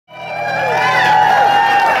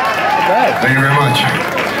Thank you very much.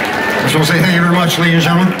 I just want to say thank you very much, ladies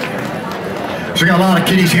and gentlemen. So we got a lot of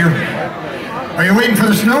kiddies here. Are you waiting for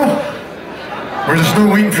the snow? Or is the snow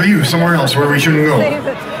waiting for you somewhere else where we shouldn't go?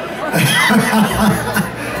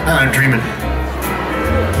 I'm dreaming.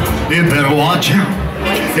 You better watch out.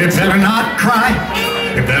 You better not cry.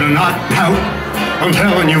 You better not pout. I'm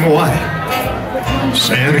telling you why.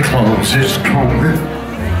 Santa Claus is coming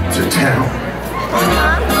to town.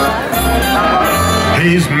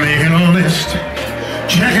 He's making a list,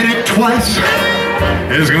 checking it twice.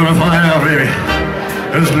 He's gonna find out, baby,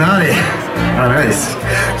 who's naughty or nice.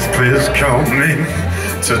 Please coming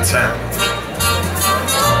to town.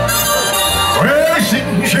 Well, he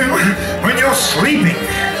sees you when you're sleeping.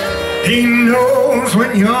 He knows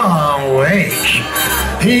when you're awake.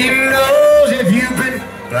 He knows if you've been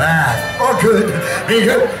bad or good. Be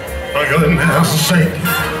good for goodness sake.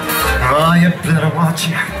 Oh, you better watch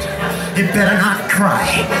out. You better not cry.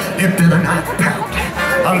 You better not pout.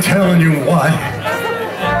 I'm telling you why.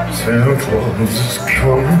 Santa Claus is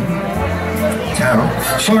coming to town.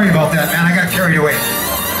 Sorry about that, man. I got carried away.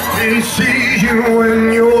 He sees you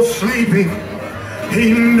when you're sleeping.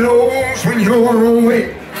 He knows when you're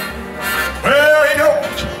awake. Well, he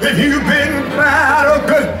knows if you've been bad or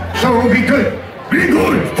good. So be good. Be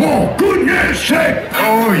good for goodness sake.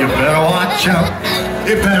 Oh, you better watch out.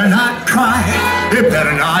 You better not cry. You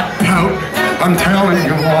better not pout. I'm telling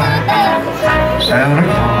you why. Santa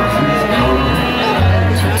Claus is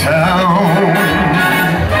coming to town.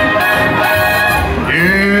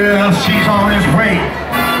 Yes, he's on his way.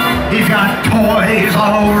 He's got toys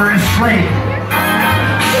all over his sleigh.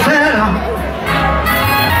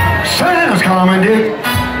 Santa's coming to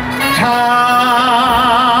town.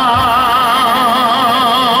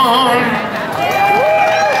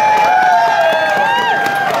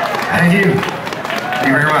 Thank you. Thank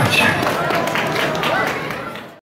you very much.